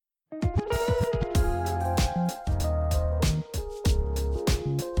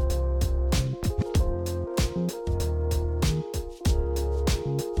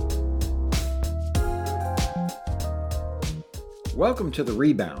Welcome to the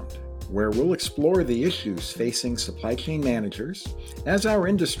Rebound, where we'll explore the issues facing supply chain managers as our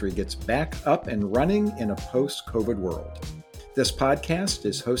industry gets back up and running in a post-COVID world. This podcast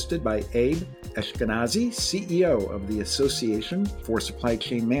is hosted by Abe Eshkenazi, CEO of the Association for Supply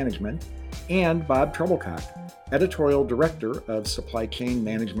Chain Management, and Bob Trebilcock, Editorial Director of Supply Chain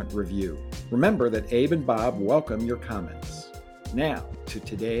Management Review. Remember that Abe and Bob welcome your comments. Now to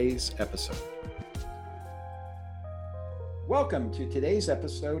today's episode. Welcome to today's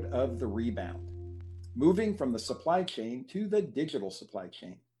episode of The Rebound, moving from the supply chain to the digital supply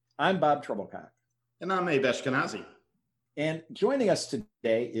chain. I'm Bob Trebilcock. And I'm Abe Eshkenazi. And joining us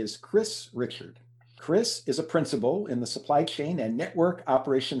today is Chris Richard. Chris is a principal in the supply chain and network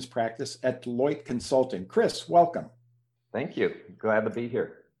operations practice at Deloitte Consulting. Chris, welcome. Thank you. Glad to be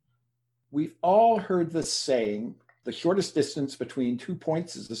here. We've all heard the saying, the shortest distance between 2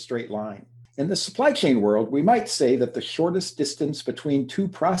 points is a straight line. In the supply chain world, we might say that the shortest distance between two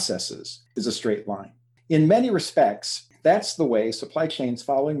processes is a straight line. In many respects, that's the way supply chains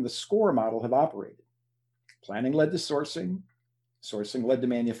following the SCORE model have operated. Planning led to sourcing, sourcing led to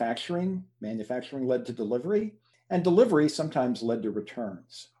manufacturing, manufacturing led to delivery, and delivery sometimes led to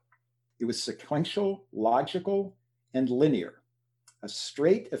returns. It was sequential, logical, and linear, a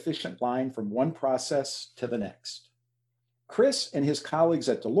straight, efficient line from one process to the next. Chris and his colleagues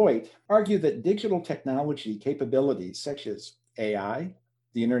at Deloitte argue that digital technology capabilities such as AI,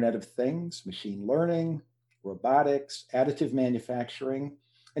 the Internet of Things, machine learning, robotics, additive manufacturing,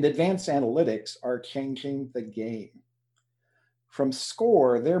 and advanced analytics are changing the game. From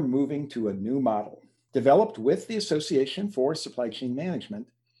SCORE, they're moving to a new model, developed with the Association for Supply Chain Management,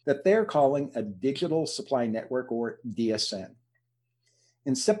 that they're calling a Digital Supply Network, or DSN.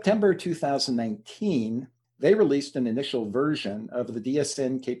 In September 2019, they released an initial version of the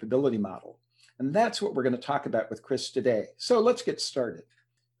DSN capability model. And that's what we're going to talk about with Chris today. So let's get started.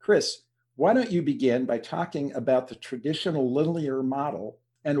 Chris, why don't you begin by talking about the traditional linear model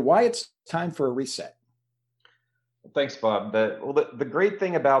and why it's time for a reset? Thanks, Bob. The great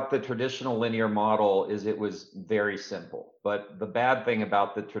thing about the traditional linear model is it was very simple. But the bad thing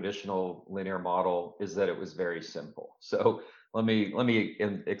about the traditional linear model is that it was very simple. So let me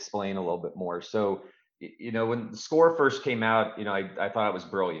explain a little bit more. So when the SCORE first came out, I thought it was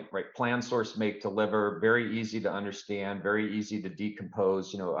brilliant, right? Plan, source, make, deliver, very easy to understand, very easy to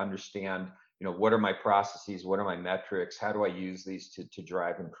decompose, understand, what are my processes, what are my metrics, how do I use these to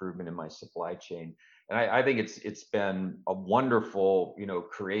drive improvement in my supply chain? And I think it's been a wonderful,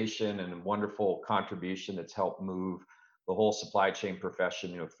 creation and a wonderful contribution that's helped move the whole supply chain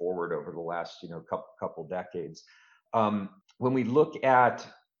profession, forward over the last, couple decades. When we look at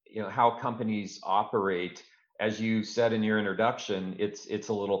how companies operate, as you said in your introduction, it's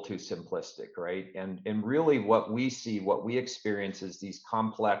a little too simplistic, right? And really what we see, what we experience is these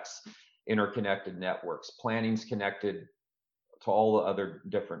complex interconnected networks. Planning's connected to all the other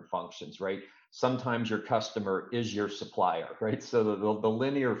different functions, right? Sometimes your customer is your supplier, right? So the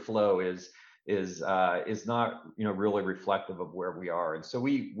linear flow is not really reflective of where we are. And so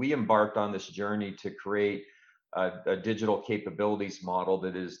we embarked on this journey to create a digital capabilities model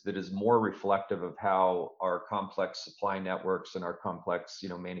that is more reflective of how our complex supply networks and our complex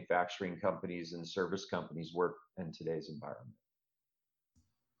manufacturing companies and service companies work in today's environment.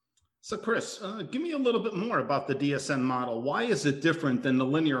 So Chris, give me a little bit more about the DSN model. Why is it different than the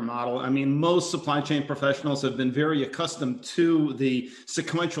linear model? I mean, most supply chain professionals have been very accustomed to the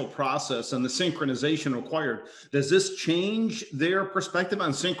sequential process and the synchronization required. Does this change their perspective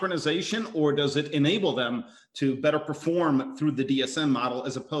on synchronization, or does it enable them to better perform through the DSN model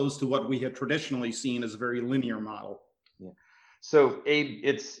as opposed to what we have traditionally seen as a very linear model? Yeah. So Abe,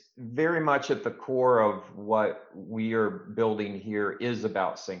 it's very much at the core of what we are building here is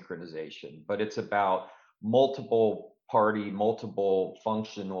about synchronization, but it's about multiple party, multiple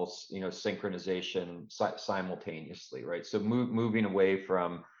functional, synchronization simultaneously, right? So moving away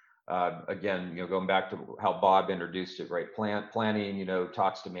from, again, going back to how Bob introduced it, right? Planning,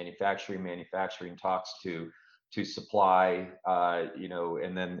 talks to manufacturing, manufacturing talks to supply,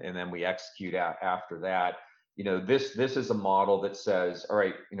 and then we execute after that. This is a model that says, all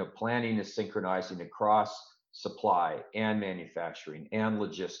right, planning is synchronizing across supply and manufacturing and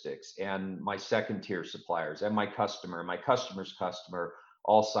logistics and my second tier suppliers and my customer's customer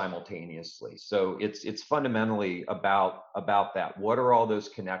all simultaneously. So it's fundamentally about that. What are all those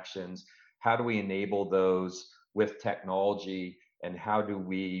connections? How do we enable those with technology? And how do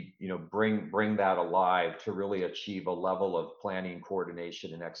we, bring that alive to really achieve a level of planning,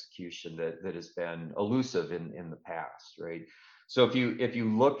 coordination, and execution that has been elusive in the past, right? So if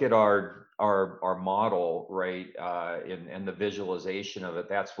you look at our model, right, and the visualization of it,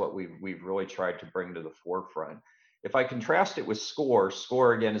 that's what we've really tried to bring to the forefront. If I contrast it with SCORE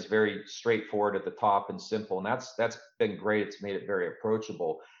again is very straightforward at the top and simple, and that's been great. It's made it very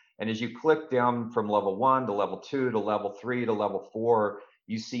approachable. And as you click down from level 1 to level 2 to level 3 to level 4,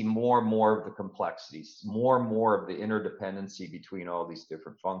 you see more and more of the complexities, more and more of the interdependency between all these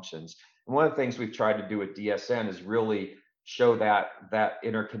different functions. And one of the things we've tried to do with DSN is really show that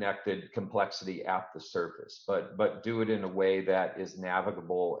interconnected complexity at the surface, but do it in a way that is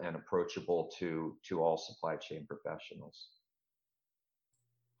navigable and approachable to all supply chain professionals.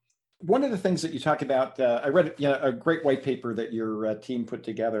 One of the things that you talk about, I read a great white paper that your team put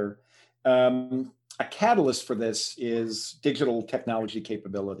together. A catalyst for this is digital technology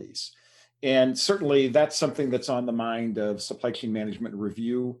capabilities. And certainly that's something that's on the mind of supply chain management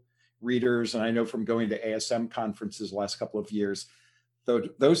review readers. And I know from going to ASM conferences the last couple of years,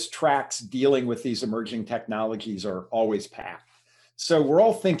 those tracks dealing with these emerging technologies are always packed. So we're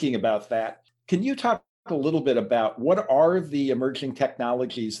all thinking about that. Can you talk a little bit about what are the emerging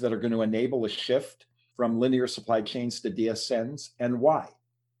technologies that are going to enable a shift from linear supply chains to DSNs, and why?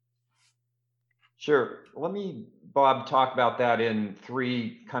 Sure. Let me, Bob, talk about that in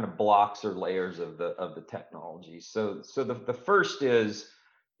 3 kind of blocks or layers of the technology. So the first is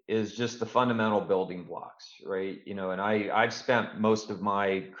just the fundamental building blocks, right? And I've spent most of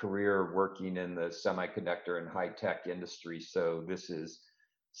my career working in the semiconductor and high tech industry. So this is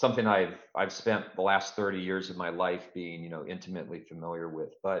something I've spent the last 30 years of my life being, intimately familiar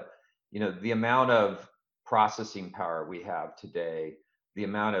with. But, the amount of processing power we have today, the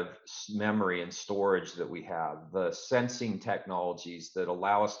amount of memory and storage that we have, the sensing technologies that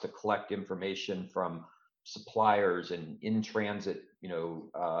allow us to collect information from suppliers and in transit,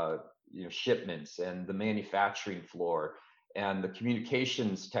 shipments, and the manufacturing floor, and the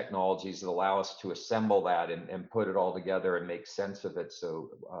communications technologies that allow us to assemble that and put it all together and make sense of it. So,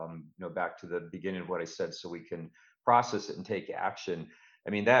 back to the beginning of what I said, so we can process it and take action. I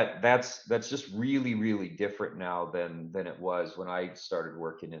mean, that's just really, really different now than it was when I started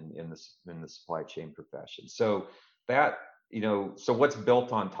working in the supply chain profession. So that, so what's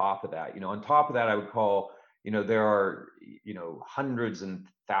built on top of that? On top of that, I would call, there are, hundreds and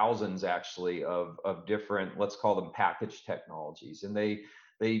thousands actually of different, let's call them package technologies. And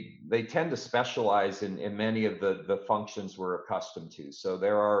they tend to specialize in many of the functions we're accustomed to. So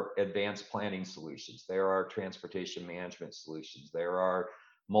there are advanced planning solutions, there are transportation management solutions, there are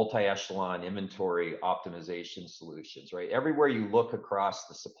multi-echelon inventory optimization solutions, right? Everywhere you look across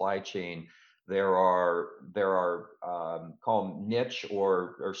the supply chain, there are call them niche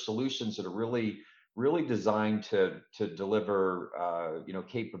or solutions that are really designed to deliver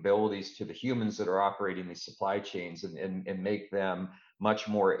capabilities to the humans that are operating these supply chains and make them much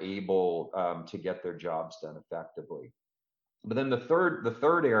more able to get their jobs done effectively. But then the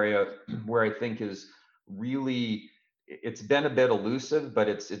third area where I think is really, it's been a bit elusive, but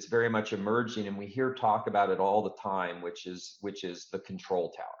it's very much emerging, and we hear talk about it all the time, which is the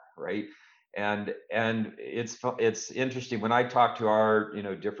control tower, right? And it's interesting when I talk to our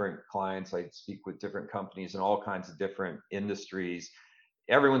different clients. I speak with different companies in all kinds of different industries.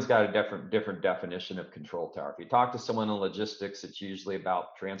 Everyone's got a different definition of control tower. If you talk to someone in logistics, it's usually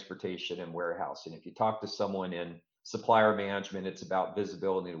about transportation and warehousing. If you talk to someone in supplier management, it's about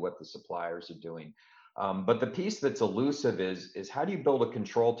visibility to what the suppliers are doing. But the piece that's elusive is how do you build a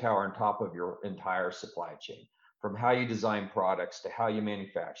control tower on top of your entire supply chain? From how you design products to how you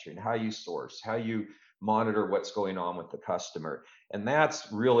manufacture and how you source, how you monitor what's going on with the customer. And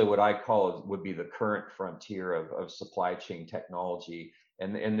that's really what I call would be the current frontier of supply chain technology.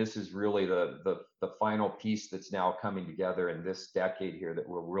 And this is really the final piece that's now coming together in this decade here that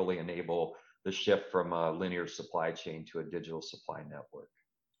will really enable the shift from a linear supply chain to a digital supply network.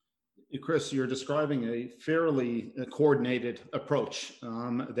 Chris, you're describing a fairly coordinated approach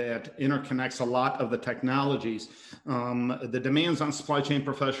that interconnects a lot of the technologies. The demands on supply chain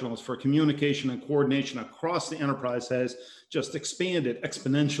professionals for communication and coordination across the enterprise has just expanded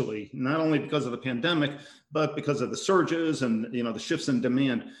exponentially, not only because of the pandemic, but because of the surges and the shifts in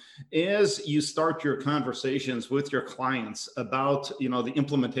demand. As you start your conversations with your clients about the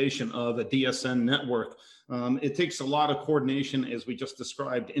implementation of a DSN network, it takes a lot of coordination, as we just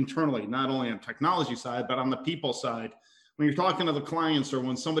described, internally, not only on the technology side, but on the people side. When you're talking to the clients or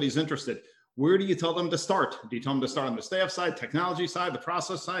when somebody's interested, where do you tell them to start? Do you tell them to start on the staff side, technology side, the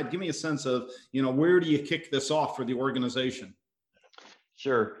process side? Give me a sense of, where do you kick this off for the organization?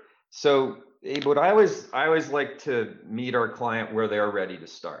 Sure. So, Abe, what I always like to meet our client where they're ready to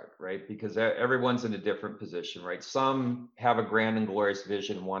start, right? Because everyone's in a different position, right? Some have a grand and glorious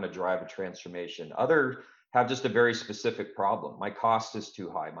vision and want to drive a transformation. Others have just a very specific problem. My cost is too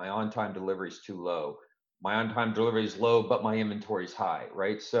high. My on-time delivery is too low. My on-time delivery is low, but my inventory is high,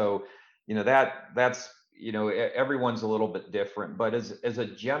 right? So, that's everyone's a little bit different. But as a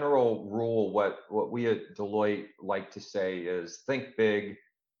general rule, what we at Deloitte like to say is think big,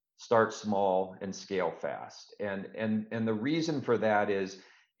 start small, and scale fast. And the reason for that is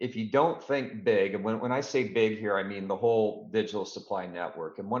if you don't think big, and when I say big here, I mean the whole digital supply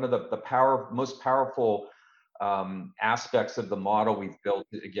network. And one of the most powerful aspects of the model we've built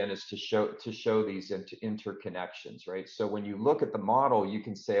again is to show these interconnections, right? So when you look at the model, you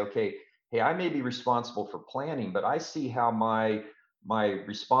can say, okay, hey, I may be responsible for planning, but I see how my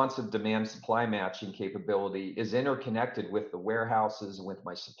responsive demand supply matching capability is interconnected with the warehouses and with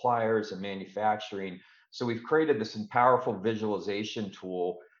my suppliers and manufacturing. So we've created this powerful visualization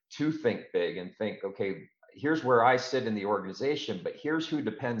tool to think big and think, okay, here's where I sit in the organization, but here's who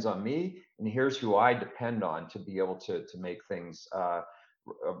depends on me, and here's who I depend on to be able to make things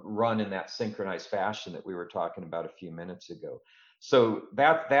run in that synchronized fashion that we were talking about a few minutes ago. So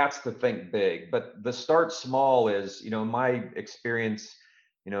that's the think big. But the start small is, my experience,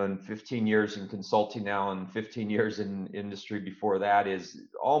 in 15 years in consulting now and 15 years in industry before that, is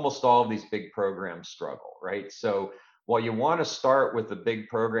almost all of these big programs struggle, right? So while you want to start with the big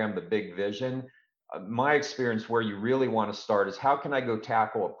program, the big vision, my experience where you really want to start is how can I go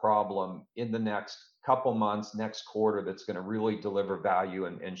tackle a problem in the next couple months, next quarter, that's going to really deliver value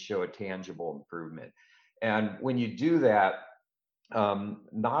and show a tangible improvement. And when you do that,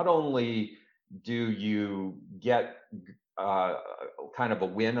 not only do you get kind of a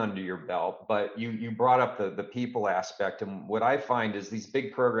win under your belt, but you brought up the people aspect. And what I find is these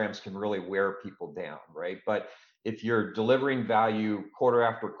big programs can really wear people down, right? But if you're delivering value quarter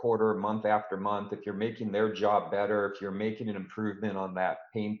after quarter, month after month, if you're making their job better, if you're making an improvement on that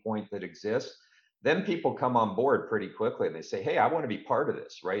pain point that exists, then people come on board pretty quickly. They say, hey, I want to be part of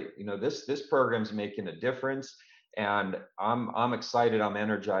this, right? This program's making a difference, and I'm excited, I'm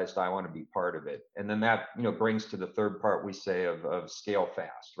energized, I want to be part of it. And then that brings to the third part we say of scale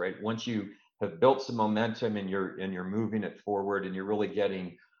fast, right? Once you have built some momentum and you're moving it forward and you're really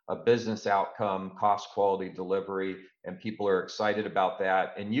getting a business outcome, cost, quality, delivery, and people are excited about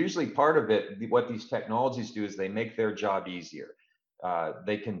that. And usually part of it, what these technologies do is they make their job easier.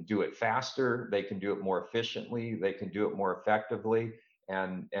 They can do it faster, they can do it more efficiently, they can do it more effectively,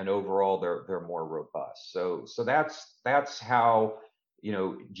 and overall they're more robust. So that's how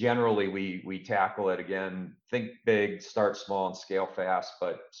generally we tackle it. Again, think big, start small, and scale fast,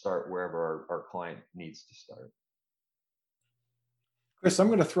 but start wherever our client needs to start. Chris, I'm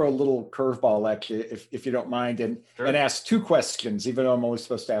going to throw a little curveball at you, if you don't mind, and Sure. and ask two questions, even though I'm only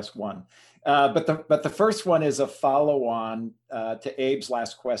supposed to ask one. But the first one is a follow-on to Abe's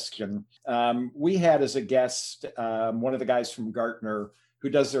last question. We had as a guest one of the guys from Gartner who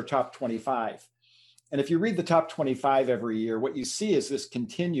does their top 25. And if you read the top 25 every year, what you see is this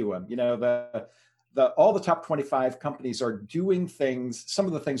continuum. All the top 25 companies are doing things, some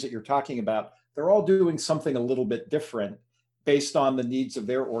of the things that you're talking about, they're all doing something a little bit different based on the needs of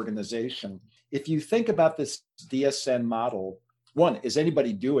their organization. If you think about this DSN model, one, is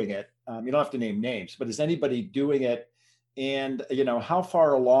anybody doing it? You don't have to name names, but is anybody doing it? And how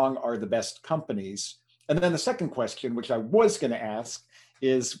far along are the best companies? And then the second question, which I was going to ask,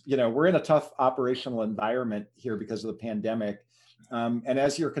 is we're in a tough operational environment here because of the pandemic. And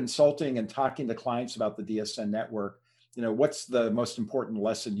as you're consulting and talking to clients about the DSN network, what's the most important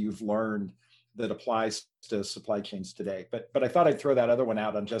lesson you've learned that applies to supply chains today? But I thought I'd throw that other one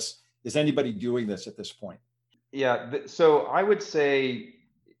out on just, is anybody doing this at this point? Yeah, so I would say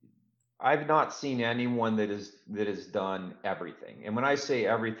I've not seen anyone that has done everything. And when I say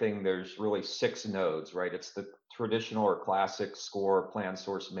everything, there's really 6 nodes, right? It's the traditional or classic score, plan,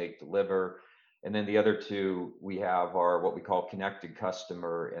 source, make, deliver. And then the other 2 we have are what we call connected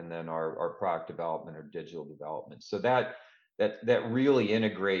customer, and then our product development or digital development. So that really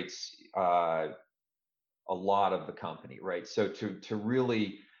integrates a lot of the company, right? So to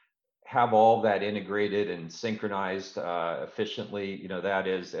really have all that integrated and synchronized efficiently, that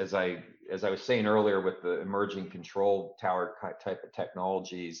is, as I was saying earlier, with the emerging control tower type of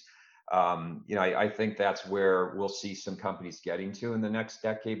technologies, I think that's where we'll see some companies getting to in the next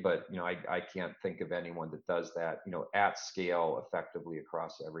decade. But I can't think of anyone that does that at scale effectively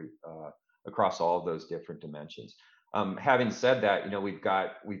across all of those different dimensions. Having said that, we've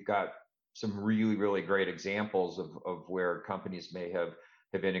got some really, really great examples of where companies may have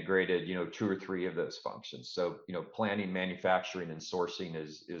have integrated, 2 or 3 of those functions. So, planning, manufacturing, and sourcing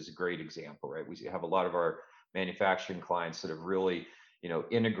is a great example, right? We have a lot of our manufacturing clients that have really,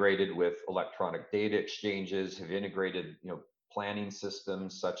 integrated with electronic data exchanges, have integrated, planning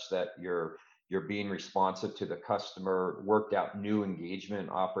systems such that you're being responsive to the customer, worked out new engagement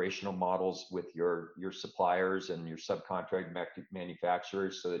operational models with your suppliers and your subcontract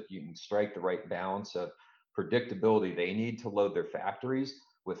manufacturers so that you can strike the right balance of predictability they need to load their factories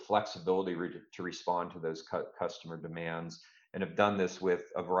with flexibility to respond to those customer demands, and have done this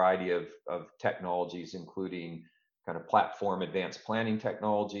with a variety of technologies, including kind of platform advanced planning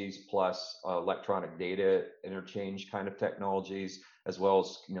technologies, plus electronic data interchange kind of technologies, as well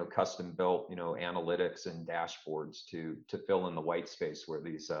as custom built analytics and dashboards to fill in the white space where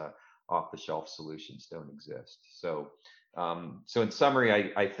these off the shelf solutions don't exist. So so in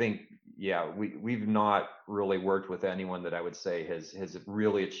summary, I think, yeah, we've not really worked with anyone that I would say has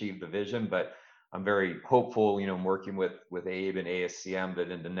really achieved the vision, but I'm very hopeful, working with Abe and ASCM, that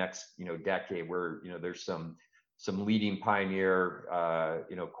in the next decade, where there's some leading pioneer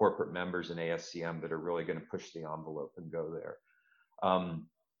corporate members in ASCM that are really going to push the envelope and go there.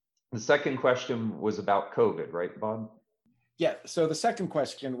 The second question was about COVID, right, Bob? Yeah. So the second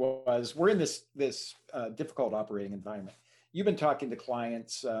question was, we're in this difficult operating environment. You've been talking to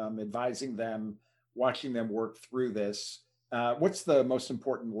clients, advising them, watching them work through this. What's the most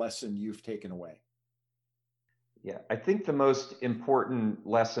important lesson you've taken away? Yeah, I think the most important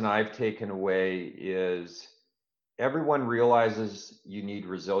lesson I've taken away is everyone realizes you need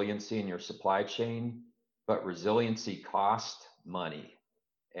resiliency in your supply chain, but resiliency costs money.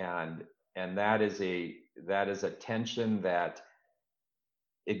 And that is a tension that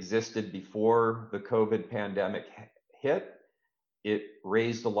existed before the COVID pandemic hit. It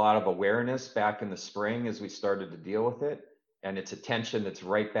raised a lot of awareness back in the spring as we started to deal with it. And it's a tension that's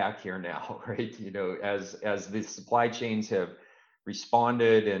right back here now, right? As the supply chains have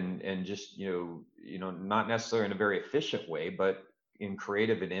responded and just, not necessarily in a very efficient way, but in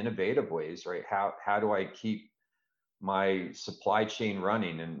creative and innovative ways, right? How do I keep my supply chain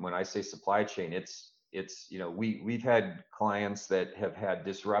running? And when I say supply chain, it's we've had clients that have had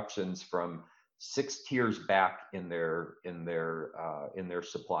disruptions from 6 tiers back in their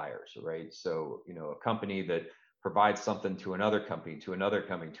suppliers, right? So a company that provides something to another company, to another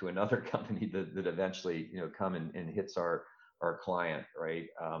company, to another company that eventually come and hits our client, right?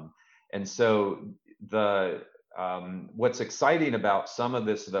 And so what's exciting about some of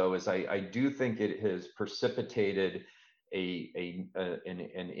this, though, is I do think it has precipitated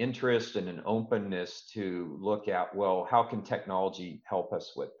an interest and an openness to look at, well, how can technology help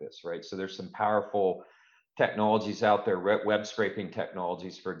us with this, right? So there's some powerful technologies out there, web scraping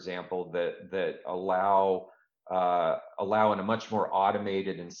technologies, for example, that allow in a much more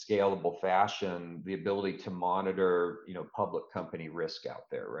automated and scalable fashion the ability to monitor public company risk out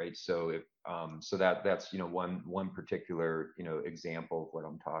there, right? So that's one particular example of what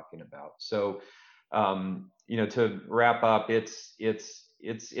I'm talking about. So to wrap up, it's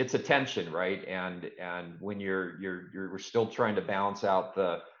a tension, right? And when we're still trying to balance out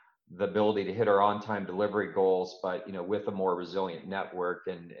the ability to hit our on-time delivery goals, but with a more resilient network,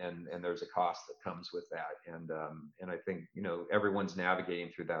 and there's a cost that comes with that. And I think everyone's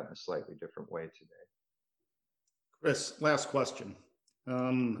navigating through that in a slightly different way today. Chris, last question.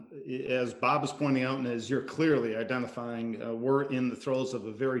 As Bob is pointing out, and as you're clearly identifying, we're in the throes of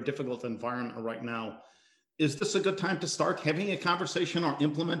a very difficult environment right now. Is this a good time to start having a conversation or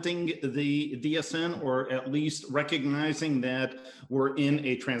implementing the DSN, or at least recognizing that we're in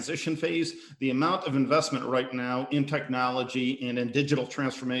a transition phase? The amount of investment right now in technology and in digital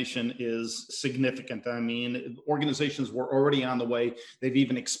transformation is significant. I mean, organizations were already on the way. They've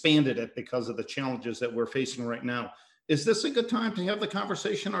even expanded it because of the challenges that we're facing right now. Is this a good time to have the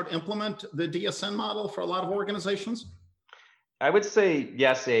conversation or to implement the DSN model for a lot of organizations? I would say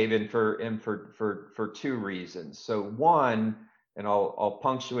yes, Abe, and for 2 reasons. So one, and I'll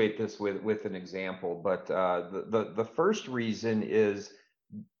punctuate this with an example, but the first reason is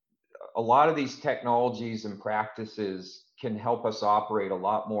a lot of these technologies and practices can help us operate a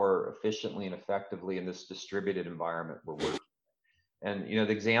lot more efficiently and effectively in this distributed environment we're working. And the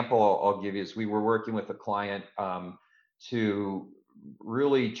example I'll give you is we were working with a client to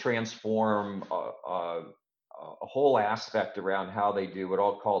really transform a whole aspect around how they do what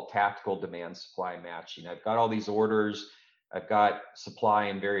I'll call tactical demand supply matching. I've got all these orders, I've got supply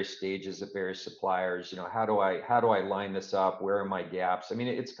in various stages at various suppliers. How do I line this up? Where are my gaps? I mean,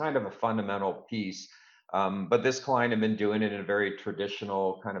 it's kind of a fundamental piece, but this client had been doing it in a very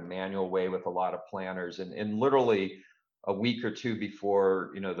traditional kind of manual way with a lot of planners, and literally a week or two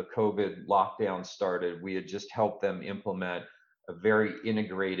before, the COVID lockdown started, we had just helped them implement a very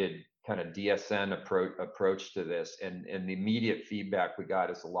integrated kind of DSN approach to this. And the immediate feedback we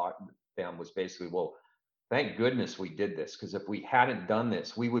got as the lockdown was basically, well, thank goodness we did this, because if we hadn't done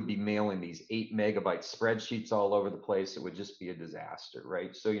this, we would be mailing these 8 megabyte spreadsheets all over the place. It would just be a disaster,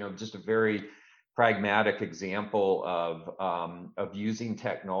 right? So, just a very pragmatic example of using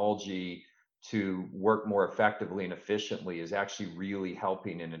technology to work more effectively and efficiently is actually really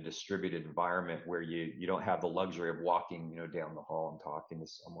helping in a distributed environment where you don't have the luxury of walking, down the hall and talking to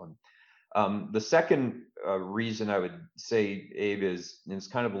someone. The second reason I would say, Abe, is, and it's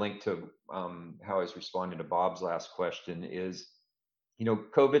kind of linked to how I was responding to Bob's last question, is,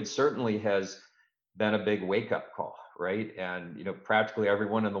 COVID certainly has been a big wake-up call, right? And, practically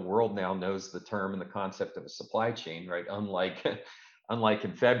everyone in the world now knows the term and the concept of a supply chain, right? Unlike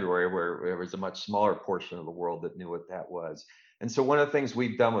in February, where there was a much smaller portion of the world that knew what that was. And so one of the things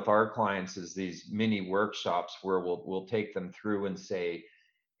we've done with our clients is these mini workshops where we'll take them through and say,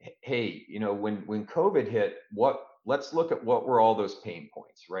 hey, when COVID hit, let's look at what were all those pain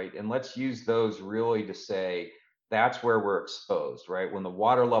points, right? And let's use those really to say, that's where we're exposed, right? When the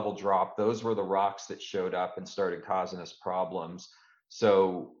water level dropped, those were the rocks that showed up and started causing us problems.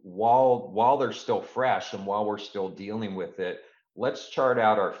 So while they're still fresh and while we're still dealing with it, let's chart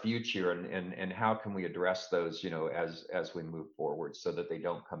out our future and how can we address those, as we move forward, so that they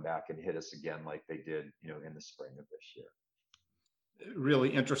don't come back and hit us again like they did, in the spring of this year. Really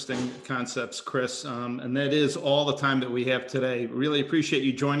interesting concepts, Chris. And that is all the time that we have today. Really appreciate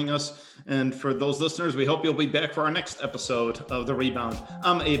you joining us. And for those listeners, we hope you'll be back for our next episode of The Rebound.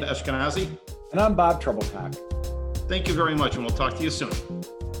 I'm Abe Eshkenazi. And I'm Bob Trebilcock. Thank you very much, and we'll talk to you soon.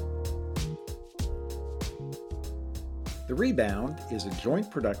 The Rebound is a joint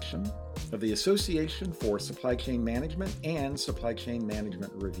production of the Association for Supply Chain Management and Supply Chain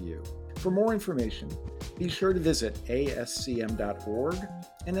Management Review. For more information, be sure to visit ascm.org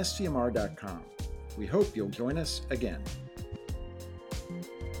and scmr.com. We hope you'll join us again.